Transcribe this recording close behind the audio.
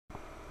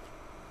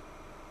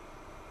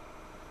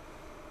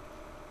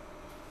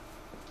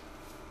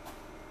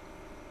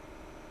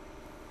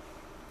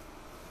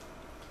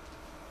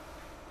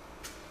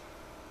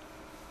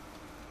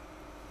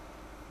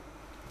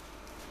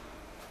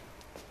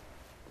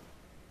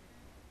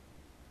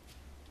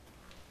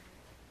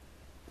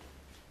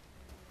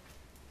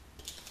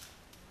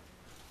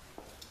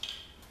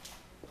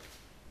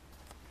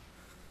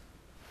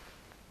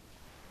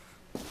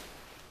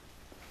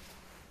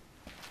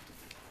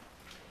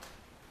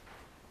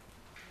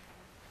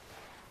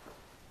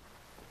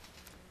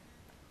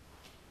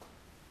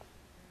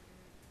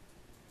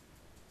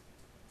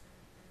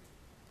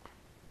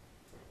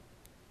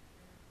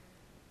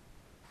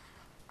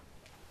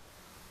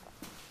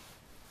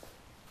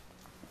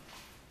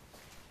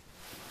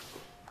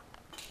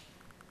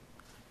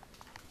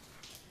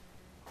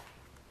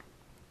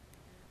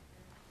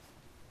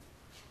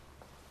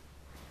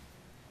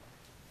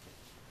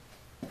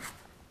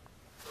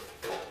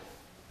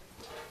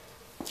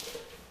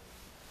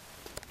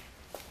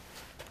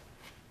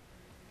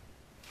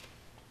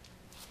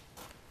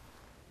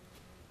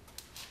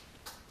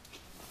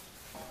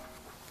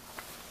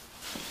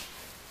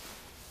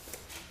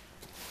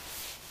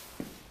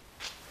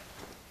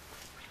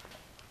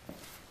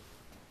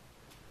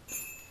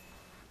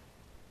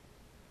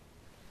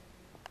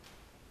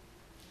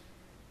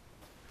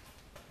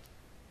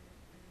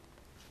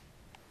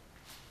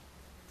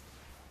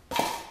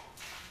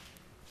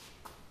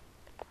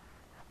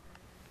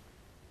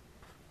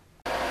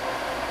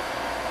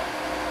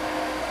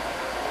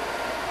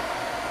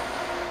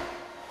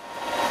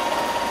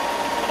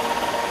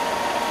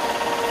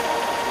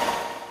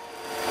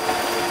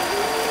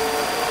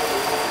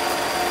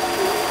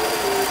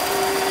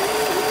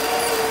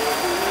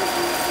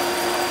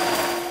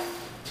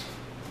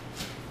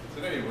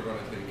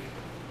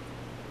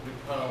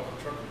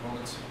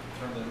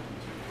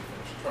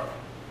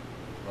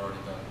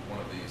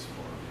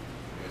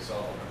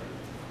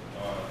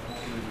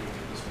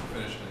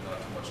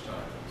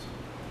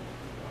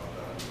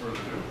further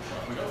ado,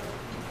 off we go.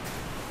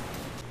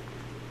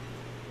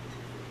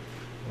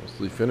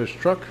 Mostly finished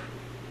truck.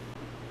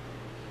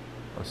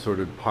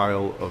 Assorted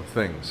pile of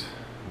things.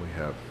 We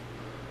have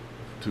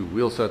 2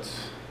 wheel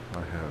sets.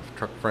 I have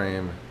truck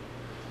frame.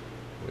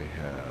 We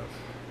have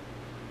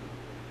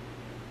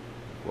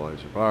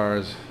equalizer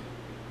bars.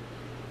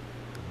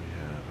 We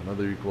have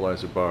another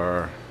equalizer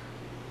bar.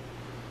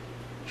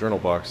 Journal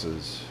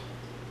boxes.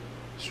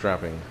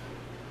 Strapping.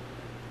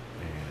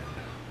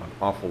 And an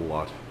awful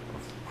lot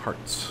of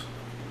parts.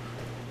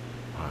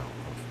 Pile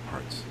of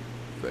parts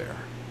there.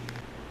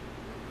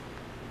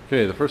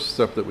 Okay, the first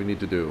step that we need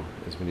to do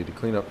is we need to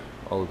clean up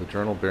all of the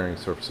journal bearing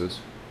surfaces.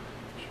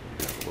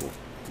 We have a little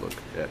look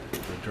at the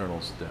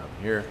journals down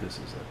here. This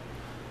is the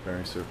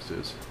bearing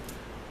surfaces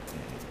and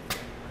right at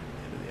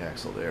the end of the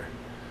axle there.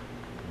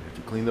 We have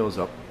to clean those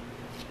up.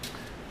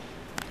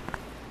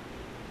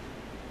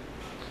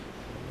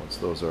 And once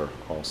those are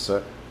all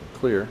set and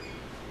clear,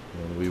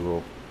 then we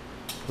will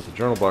put the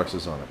journal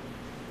boxes on it.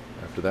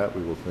 After that,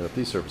 we will clean up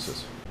these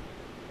surfaces.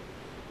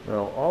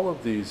 Now, all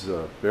of these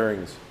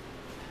bearings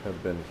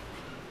have been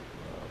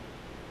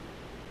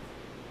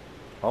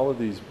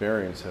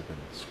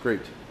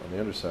scraped on the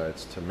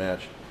undersides to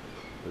match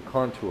the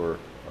contour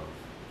of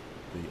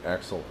the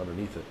axle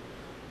underneath it.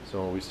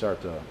 So when we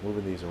start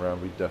moving these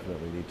around, we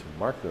definitely need to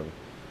mark them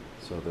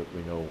so that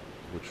we know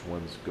which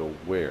ones go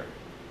where.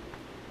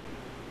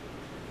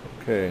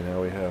 Okay,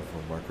 now we have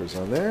markers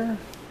on there.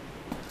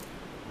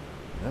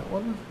 That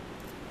one.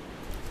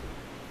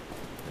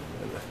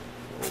 And then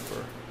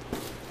over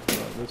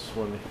on this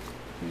one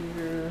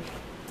here.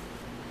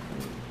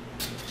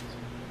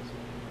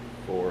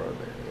 4 on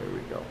there. There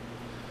we go.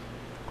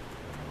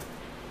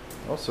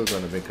 Also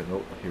going to make a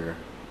note here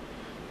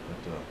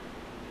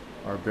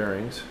that our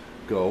bearings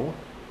go.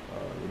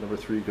 The number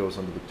 3 goes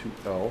under the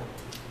 2L.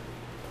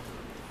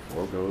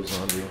 4 goes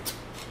on the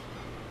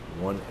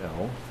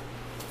 1L.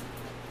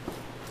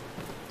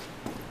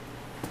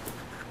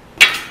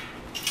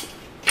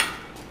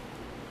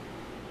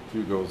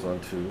 2 goes on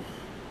to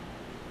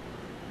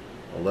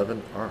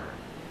 11R.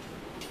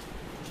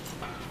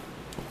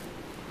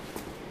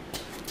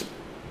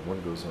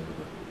 1 goes under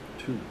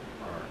the 2R.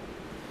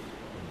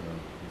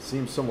 It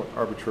seems somewhat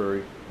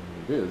arbitrary,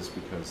 and it is,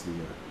 because the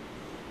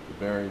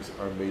bearings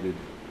are mated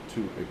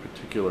to a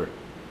particular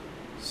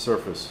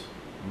surface,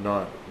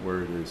 not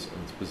where it is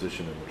in its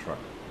position in the truck.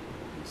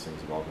 These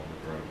things have all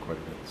been around quite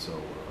a bit, so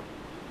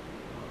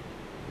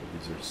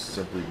these are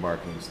simply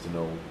markings to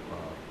know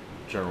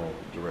general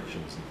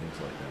directions and things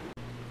like that.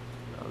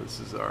 Now this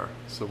is our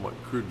somewhat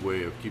crude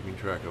way of keeping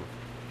track of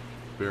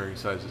bearing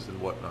sizes and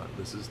whatnot.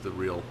 This is the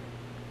real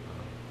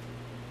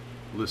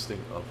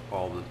listing of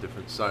all the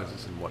different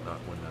sizes and whatnot.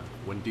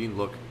 When Dean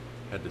Look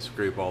had to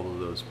scrape all of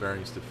those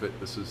bearings to fit,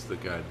 this is the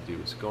guide that he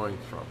was going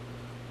from.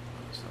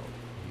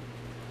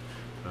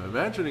 I'm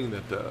imagining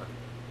that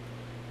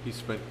he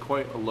spent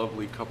quite a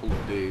lovely couple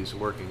of days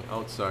working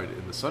outside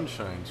in the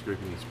sunshine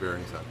scraping these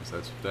bearings out,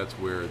 because that's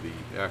where the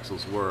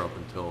axles were up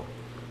until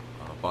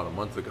about a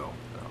month ago.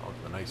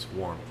 A nice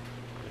warm.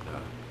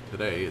 And,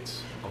 today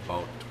it's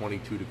about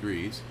 22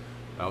 degrees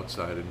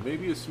outside and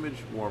maybe a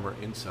smidge warmer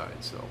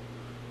inside. So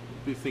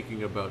be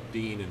thinking about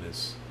Dean and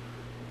his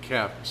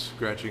cap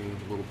scratching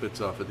little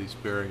bits off of these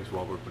bearings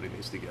while we're putting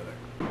these together.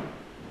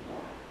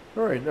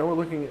 Alright, now we're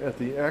looking at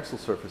the axle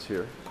surface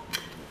here. A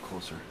little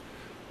closer.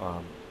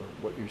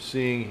 What you're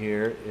seeing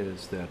here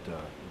is that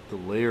the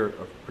layer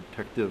of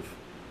protective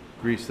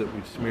grease that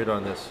we've smeared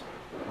on this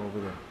over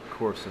the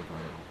course of,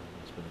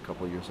 it's been a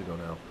couple of years ago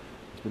now,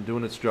 it's been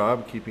doing its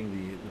job keeping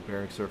the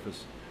bearing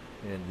surface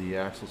and the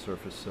axle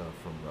surface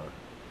from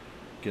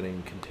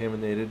getting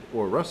contaminated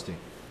or rusting.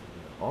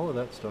 All of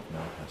that stuff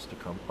now has to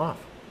come off.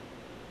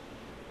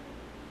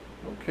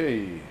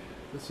 Okay,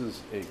 this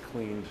is a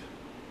cleaned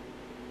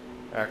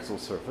axle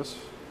surface.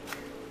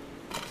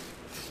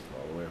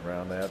 All the way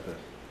around that,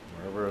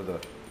 wherever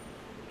the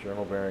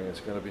journal bearing is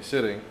going to be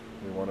sitting,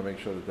 we want to make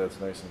sure that that's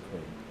nice and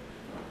clean.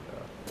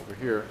 Over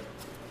here,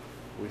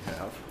 we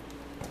have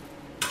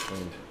the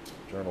cleaned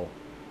journal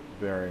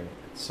bearing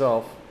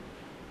itself.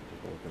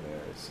 Take a look in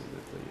there and see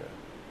that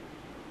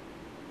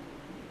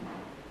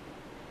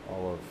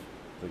all of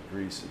the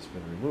grease has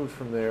been removed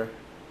from there,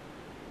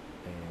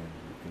 and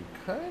you can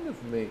kind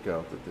of make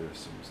out that there's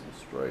some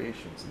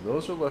striations, and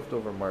those are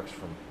leftover marks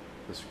from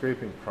the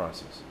scraping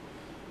process.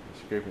 The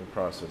scraping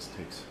process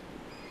takes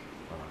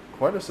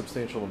quite a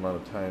substantial amount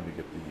of time to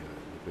get the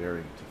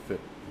bearing to fit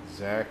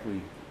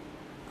exactly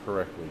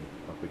correctly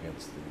up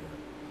against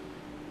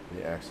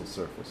the axle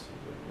surface.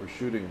 We're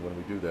shooting, when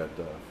we do that,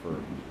 for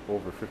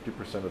over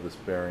 50% of this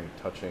bearing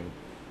touching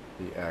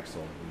the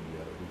axle.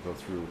 We go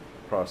through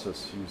a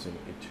process using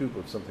a tube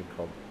of something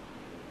called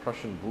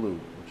Prussian blue,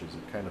 which is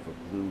a kind of a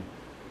blue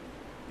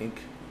ink,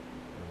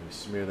 and we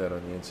smear that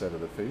on the inside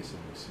of the face, and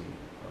we see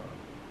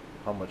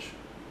how much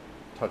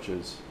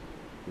touches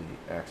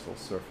the axle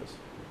surface.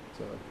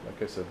 It's,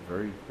 like I said,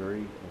 very,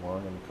 very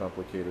long and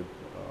complicated,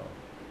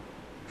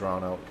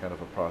 drawn out kind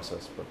of a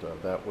process,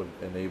 but that would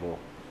enable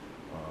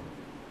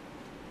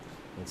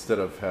instead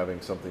of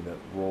having something that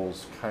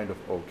rolls kind of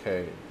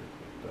okay,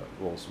 it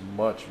rolls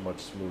much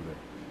smoother.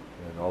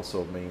 And it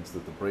also means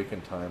that the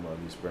break-in time on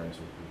these bearings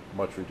will be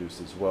much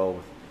reduced as well,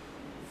 with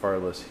far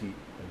less heat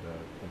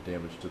and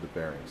damage to the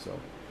bearing. So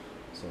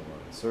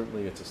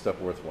certainly it's a step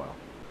worthwhile.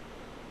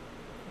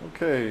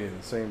 Okay,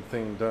 the same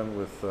thing done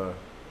with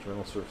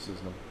journal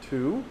surfaces number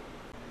 2,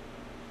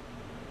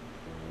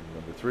 and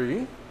number 3,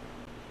 and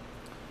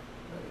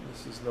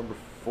this is number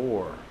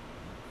 4.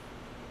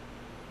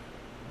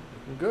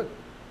 Looking good.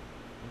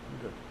 Looking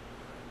good.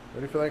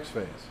 Ready for the next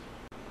phase.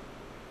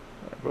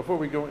 All right, before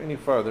we go any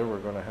farther, we're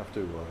going to have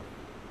to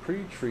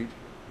pre-treat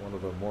one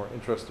of the more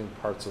interesting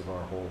parts of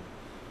our whole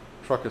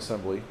truck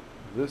assembly.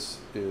 This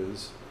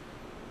is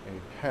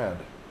a pad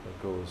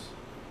that goes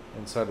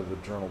inside of the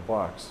journal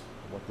box.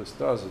 What this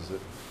does is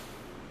it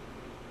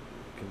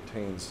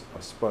contains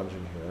a sponge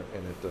in here,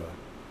 and it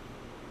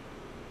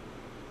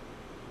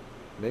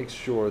makes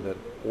sure that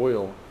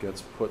oil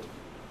gets put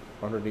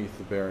underneath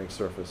the bearing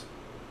surface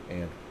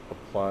and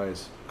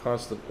applies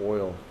constant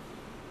oil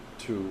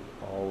to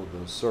all of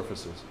those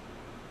surfaces.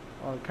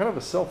 Kind of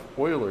a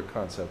self-oiler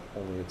concept,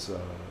 only it's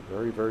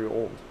very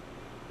old.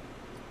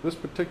 This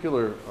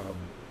particular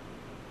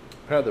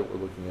pad that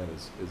we're looking at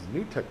is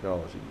new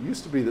technology. It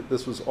used to be that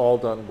this was all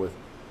done with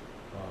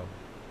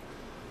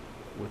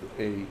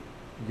a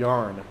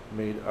yarn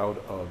made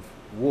out of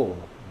wool.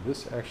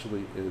 This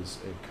actually is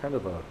a kind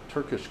of a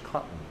Turkish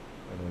cotton,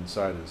 and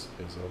inside is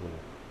a little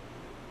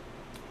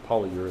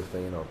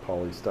polyurethane or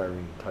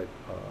polystyrene type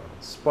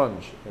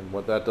sponge, and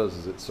what that does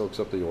is it soaks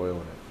up the oil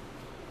and it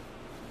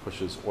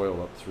pushes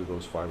oil up through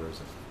those fibers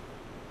and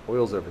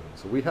oils everything.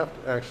 So we have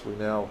to actually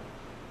now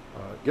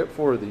get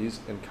 4 of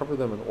these and cover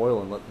them in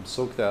oil and let them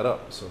soak that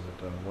up, so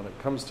that when it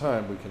comes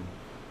time we can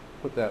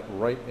put that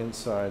right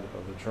inside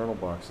of the journal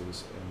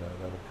boxes, and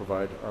that'll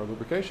provide our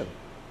lubrication.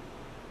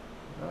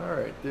 All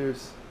right,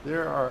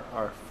 there are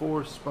our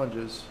 4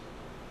 sponges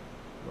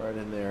right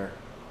in there.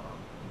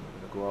 We're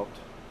going to go out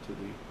to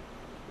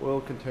the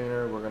oil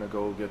container. We're going to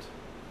go get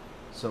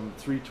some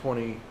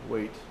 320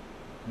 weight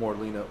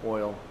Morlina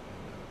oil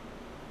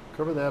and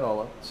cover that all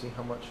up, see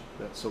how much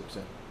that soaks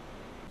in.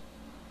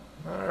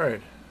 All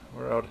right,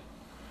 we're out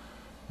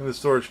in the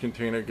storage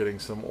container getting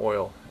some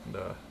oil, and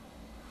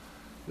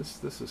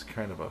this is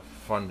kind of a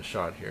fun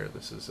shot here.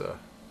 This is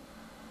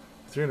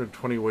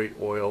 320 weight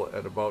oil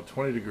at about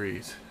 20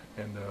 degrees,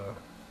 and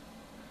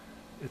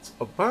it's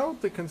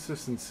about the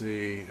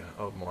consistency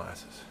of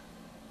molasses.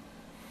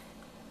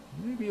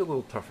 Maybe a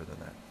little tougher than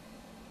that.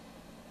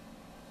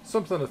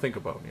 Something to think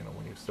about, you know,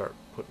 when you start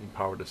putting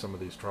power to some of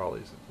these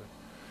trolleys.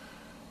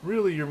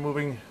 Really, you're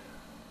moving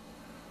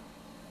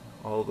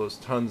all those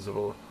tons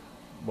of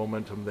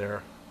momentum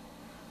there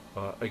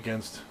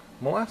against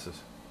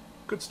molasses.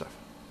 Good stuff.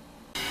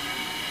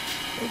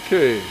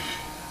 Okay,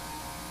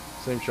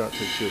 same shot,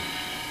 take 2.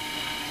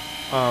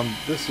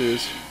 This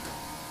is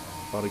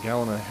about 1.5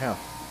 gallons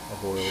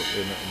of oil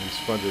in these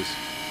sponges.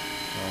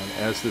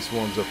 As this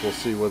warms up, we'll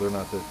see whether or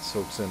not that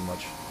soaks in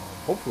much.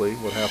 Hopefully,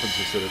 what happens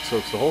is that it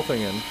soaks the whole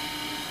thing in,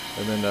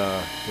 and then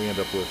we end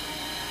up with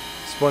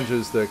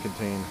sponges that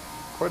contain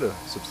quite a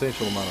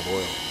substantial amount of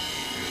oil.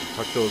 We'll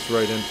tuck those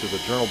right into the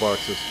journal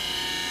boxes,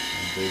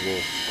 and they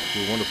will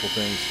do wonderful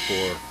things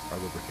for our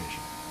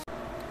lubrication.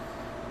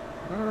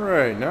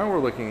 Alright, now we're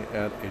looking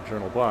at a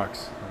journal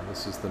box.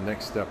 This is the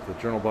next step. The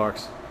journal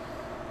box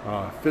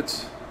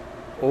fits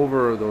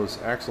over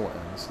those axle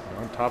ends, and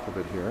on top of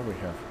it here we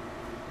have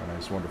a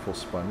nice wonderful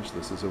sponge.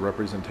 This is a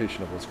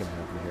representation of what's going to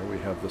happen here. We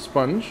have the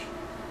sponge.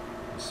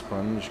 The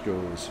sponge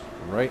goes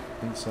right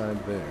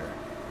inside there.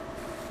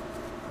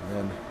 And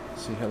then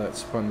see how that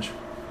sponge,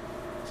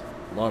 there's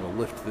a lot of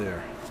lift there.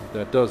 What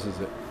that does is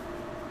it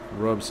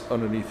rubs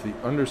underneath the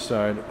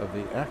underside of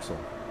the axle,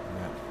 and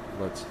that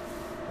lets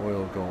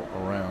oil go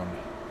around.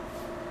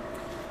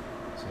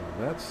 So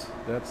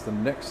that's the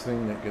next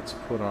thing that gets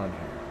put on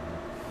here.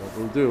 What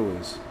we'll do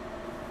is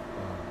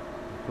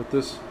put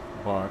this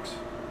box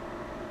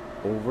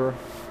over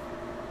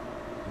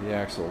the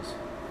axles,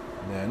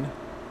 and then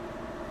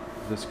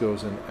this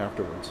goes in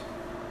afterwards.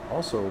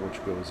 Also, which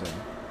goes in,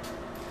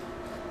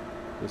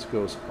 this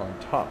goes on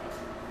top.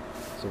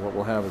 So what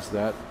we'll have is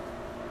that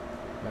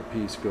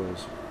piece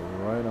goes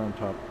right on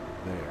top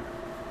there,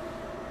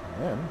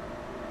 and then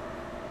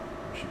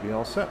we should be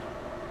all set.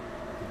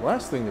 The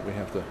last thing that we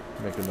have to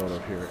make a note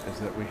of here is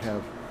that we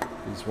have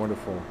these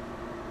wonderful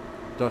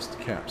dust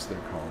caps, they're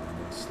called,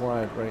 and they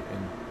slide right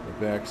in the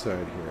back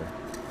side here.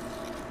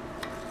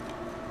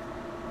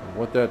 And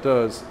what that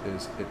does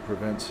is it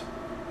prevents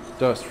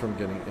dust from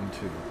getting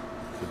into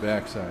the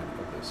back side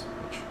of this,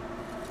 which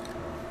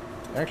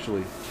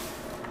actually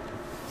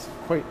is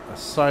quite a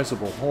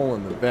sizable hole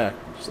in the back.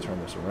 Just turn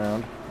this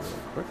around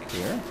real quick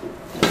here.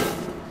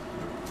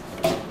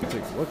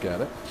 Take a look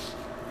at it.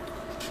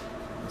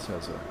 This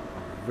has a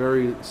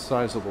very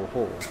sizable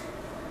hole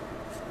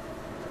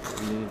that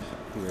we need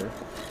here.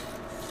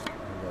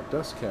 And that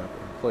dust cap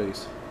in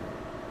place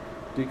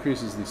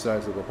decreases the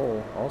size of the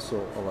hole,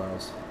 also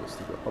allows this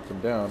to go up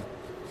and down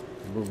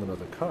the movement of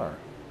the car.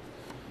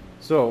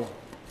 So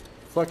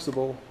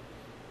flexible.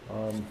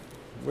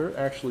 We're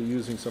actually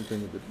using something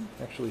that we didn't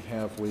actually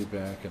have way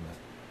back in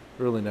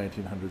the early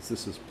 1900s.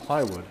 This is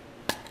plywood.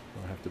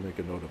 I'll have to make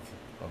a note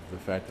of the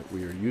fact that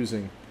we are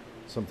using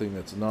something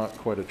that's not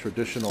quite a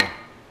traditional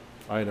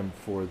item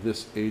for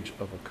this age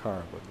of a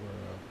car, but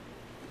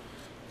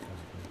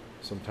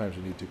sometimes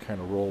you need to kind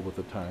of roll with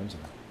the times.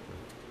 And the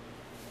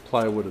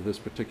plywood of this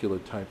particular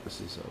type, this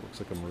is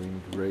looks like a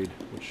marine grade,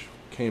 which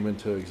came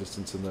into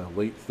existence in the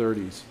late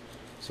 30s.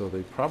 So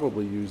they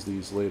probably use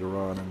these later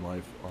on in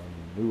life on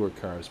newer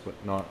cars, but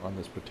not on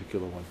this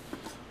particular one.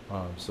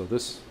 So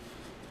this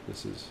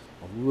is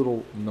a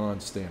little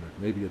non-standard,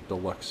 maybe a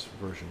deluxe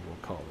version we'll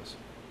call this.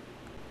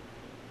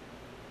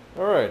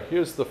 All right,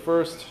 here's the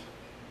first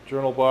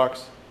journal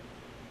box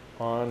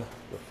on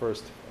the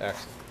first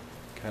axle.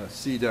 Kind of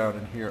see down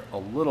in here a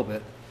little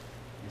bit.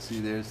 You see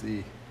there's the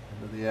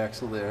end of the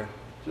axle there.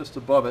 Just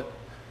above it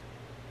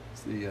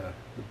is the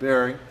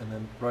bearing, and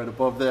then right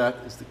above that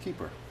is the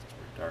keeper. It's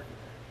very dark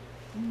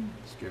in there.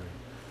 Scary.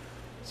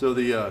 So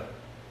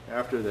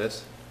after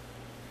this,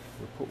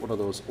 we'll put one of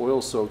those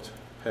oil-soaked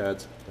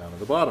pads down at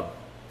the bottom.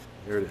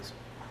 Here it is.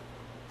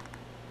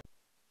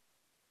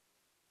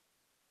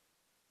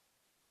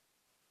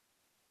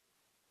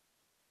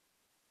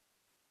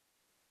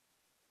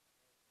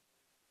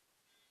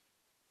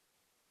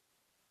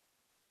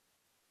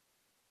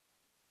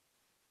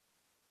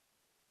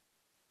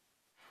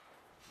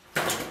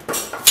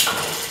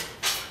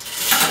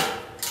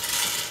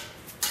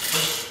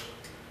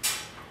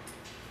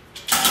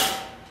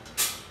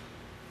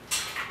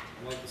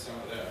 I like the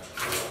sound of that.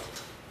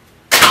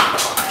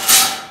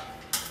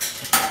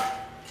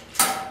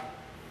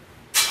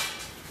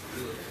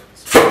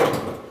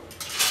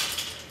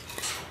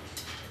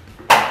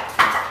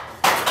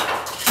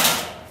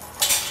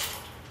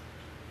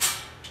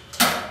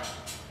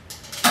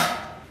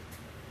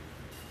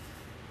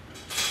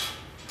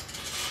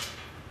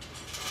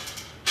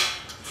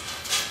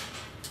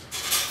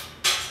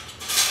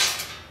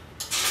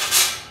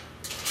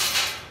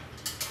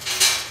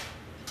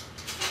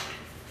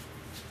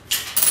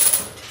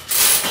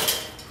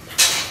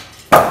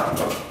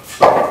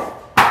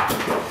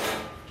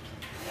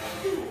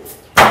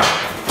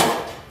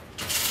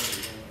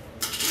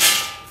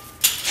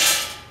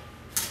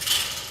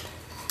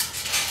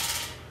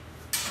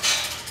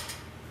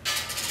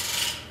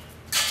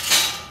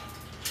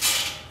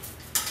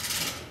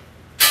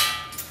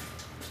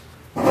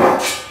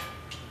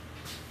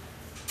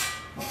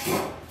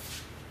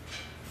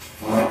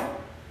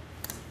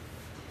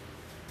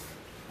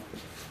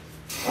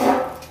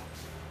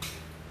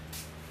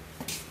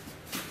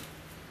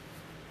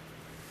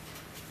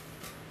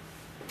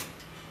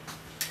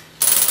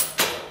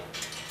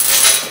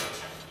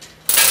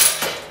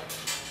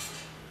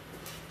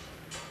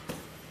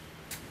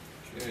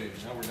 Okay,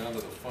 now we're down to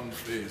the fun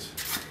phase.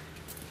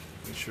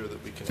 Making sure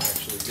that we can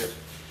actually get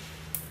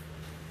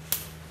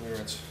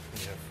clearance. We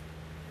have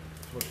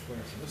too much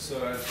clearance on this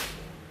side.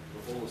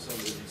 The whole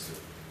assembly needs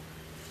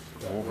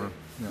to go over.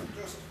 Yeah.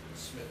 Just a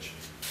smidge.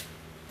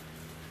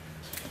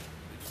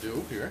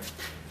 Do here.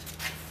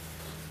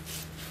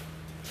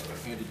 Got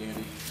a handy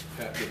dandy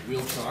patented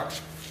wheel cock.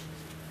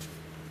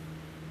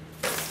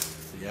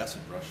 The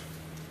acid brush.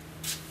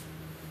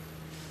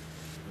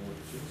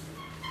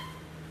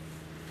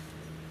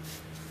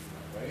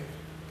 That way.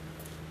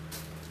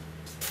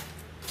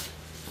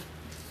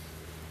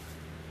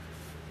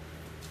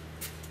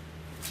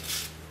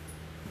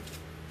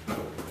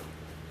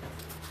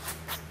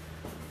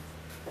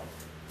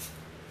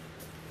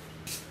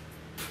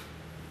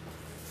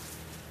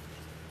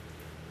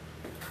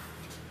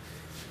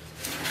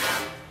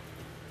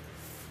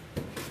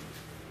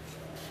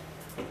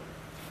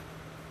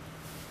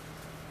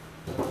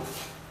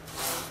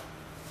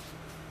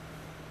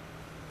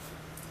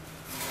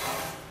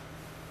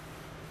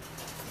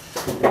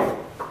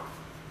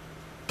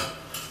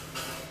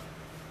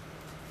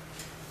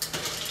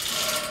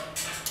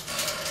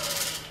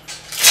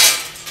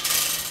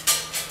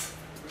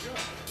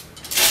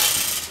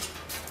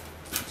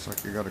 Looks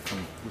like you got to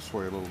come this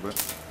way a little bit.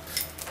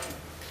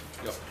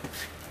 Yep.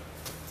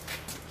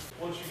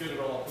 Once you get it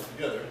all put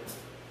together,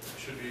 you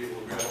should be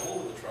able to grab a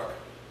hold of the truck.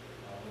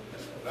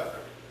 Back.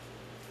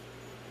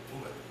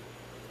 Move it.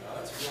 Now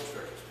that's a real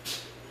trick.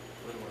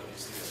 Putting one of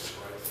these things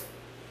right.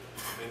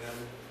 And then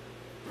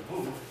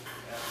remove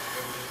after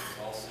everything's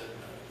all set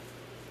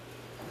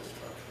on this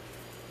truck.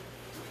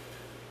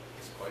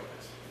 It's quite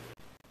nice.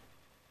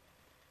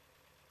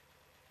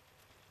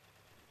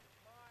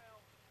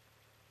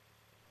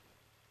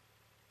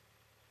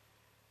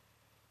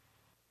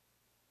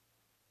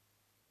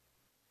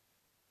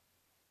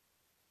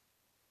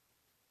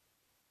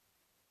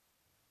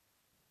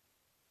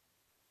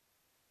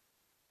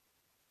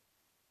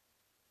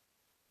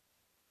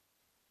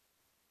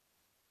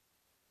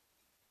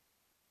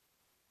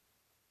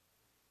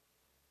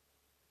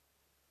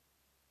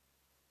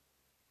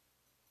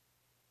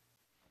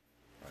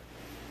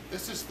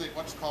 This is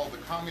what's called the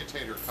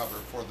commutator cover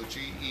for the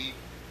GE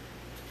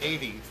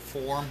 80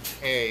 Form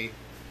A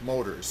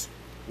motors,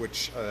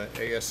 which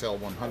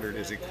ASL-100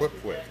 is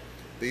equipped with.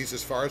 These,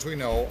 as far as we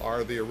know,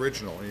 are the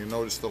original. And you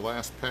notice the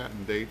last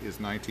patent date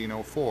is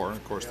 1904. And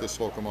of course, this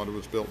locomotive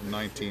was built in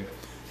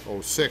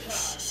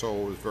 1906, so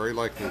it was very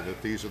likely that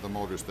these are the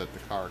motors that the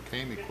car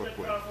came equipped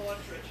with.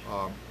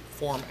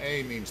 Form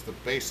A means the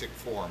basic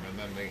form, and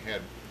then they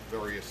had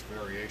various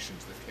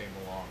variations that came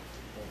along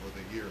over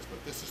the years.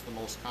 But this is the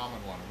most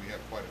common one, and we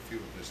have quite a few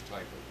of this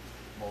type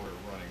of motor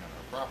running on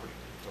our property.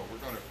 So we're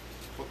going to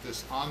put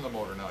this on the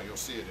motor now. You'll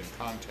see it in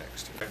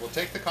context. We'll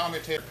take the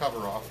commutator cover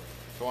off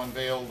to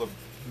unveil the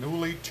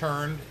newly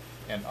turned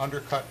and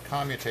undercut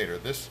commutator.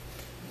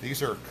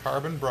 These are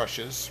carbon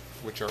brushes,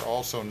 which are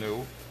also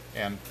new,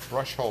 and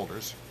brush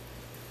holders.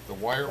 The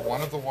wire,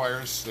 one of the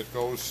wires that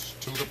goes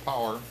to the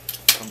power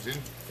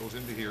goes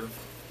into here.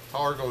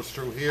 Power goes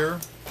through here,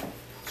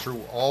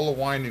 through all the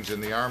windings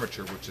in the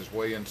armature, which is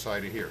way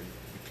inside of here.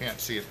 You can't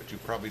see it, but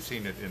you've probably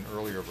seen it in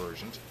earlier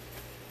versions.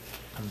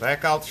 And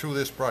back out through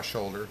this brush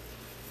holder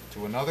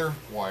to another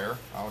wire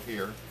out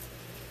here,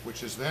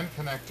 which is then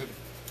connected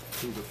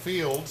to the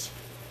fields,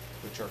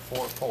 which are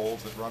 4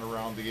 poles that run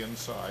around the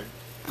inside,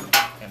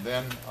 and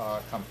then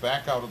comes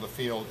back out of the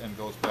field and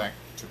goes back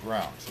to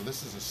ground. So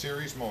this is a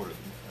series motor.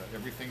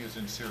 Everything is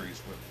in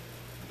series with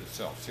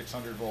itself,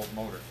 600 volt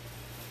motor.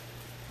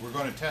 We're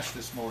going to test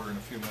this motor in a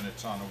few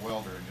minutes on a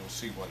welder, and you'll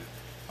see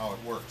how it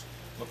works.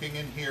 Looking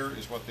in here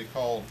is what they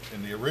called,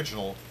 in the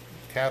original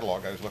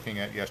catalog I was looking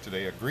at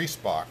yesterday, a grease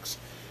box.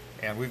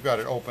 And we've got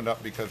it opened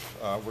up because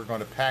we're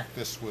going to pack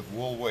this with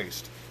wool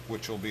waste,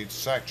 which will be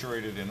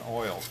saturated in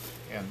oil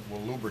and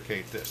will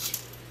lubricate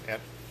this.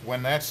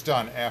 When that's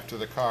done, after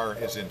the car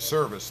is in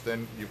service,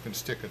 then you can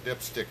stick a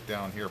dipstick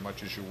down here,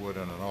 much as you would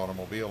in an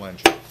automobile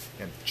engine,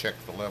 and check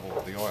the level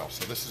of the oil.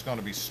 So this is going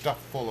to be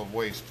stuffed full of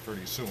waste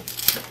pretty soon.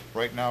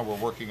 Right now we're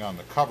working on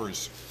the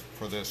covers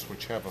for this,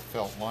 which have a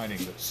felt lining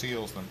that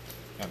seals them,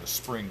 and a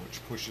spring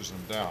which pushes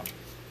them down.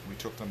 We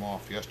took them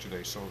off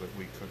yesterday so that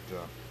we could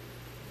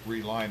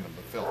reline them,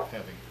 the felt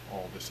having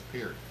all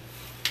disappeared.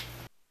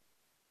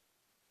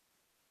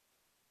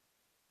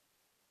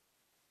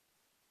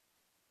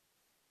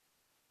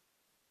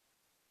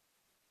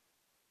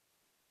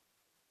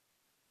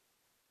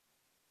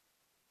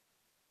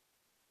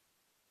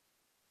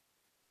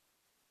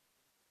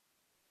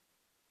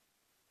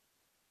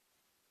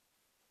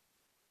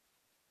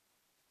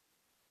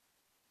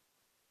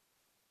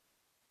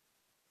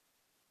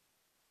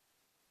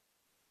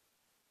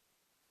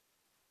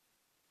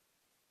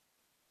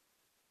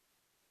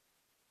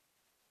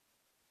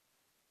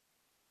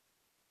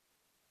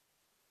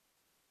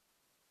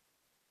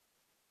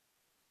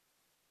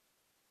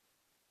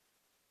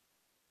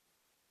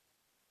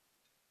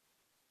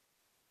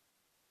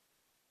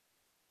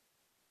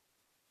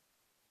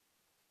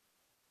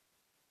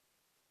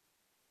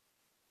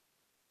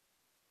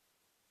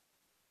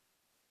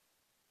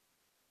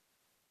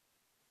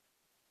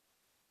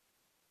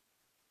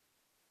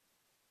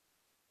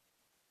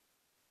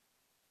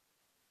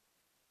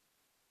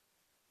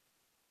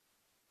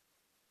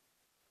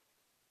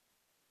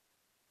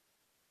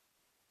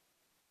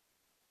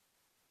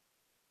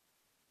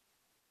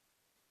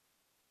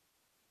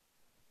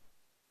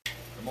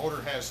 The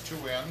motor has 2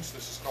 ends.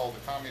 This is called the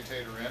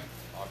commutator end,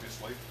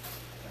 obviously,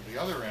 and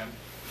the other end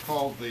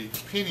called the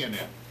pinion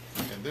end.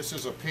 And this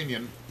is a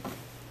pinion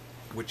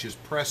which is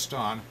pressed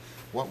on.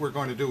 What we're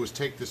going to do is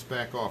take this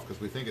back off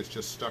because we think it's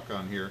just stuck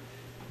on here.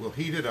 We'll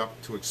heat it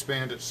up to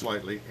expand it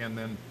slightly and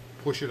then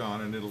push it on,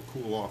 and it'll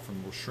cool off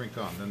and will shrink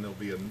on. Then there'll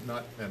be a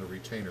nut and a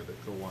retainer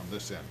that go on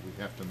this end. We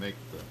have to make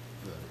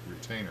the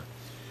retainer.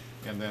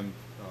 And then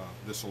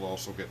this will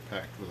also get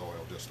packed with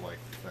oil just like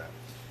that.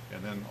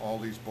 And then all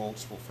these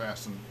bolts will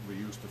be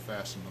used to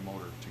fasten the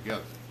motor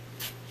together.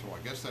 So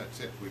I guess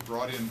that's it. We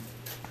brought in,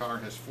 the car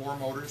has 4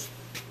 motors.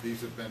 These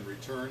have been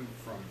returned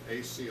from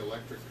AC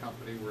Electric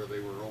Company where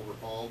they were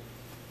overhauled.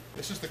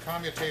 This is the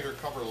commutator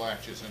cover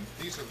latches, and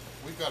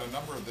we've got a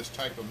number of this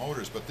type of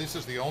motors, but this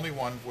is the only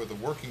one with a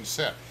working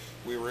set.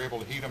 We were able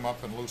to heat them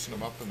up and loosen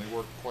them up, and they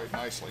work quite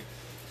nicely.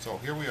 So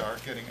here we are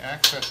getting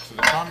access to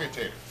the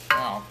commutator.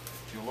 Now,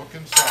 if you look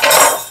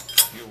inside,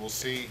 you will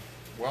see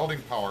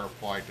welding power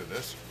applied to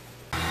this.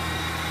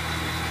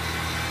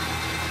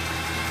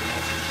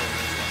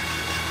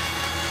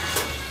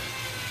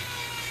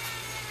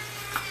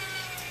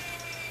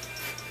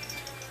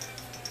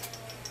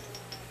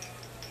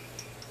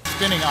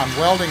 Spinning on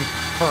welding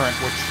current,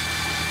 which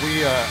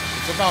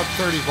it's about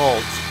 30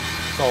 volts,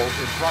 so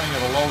it's running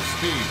at a low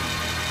speed.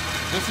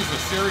 This is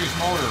a series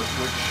motor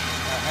which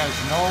has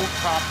no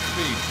top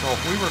speed, so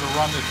if we were to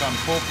run this on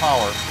full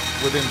power,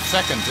 within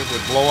seconds it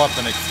would blow up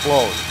and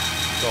explode.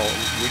 So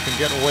we can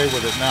get away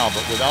with it now,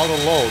 but without a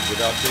load,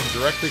 without being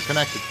directly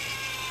connected.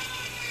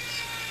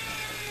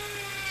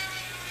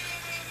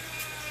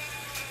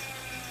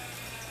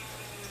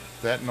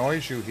 That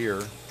noise you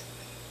hear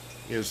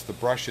is the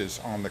brushes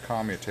on the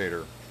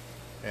commutator,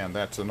 and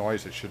that's the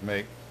noise it should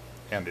make,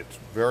 and it's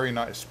very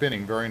nice,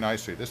 spinning very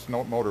nicely. This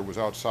motor was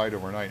outside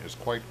overnight. It's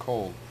quite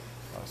cold,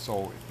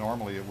 so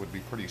normally it would be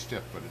pretty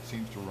stiff, but it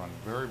seems to run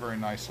very, very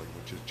nicely,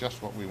 which is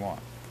just what we want.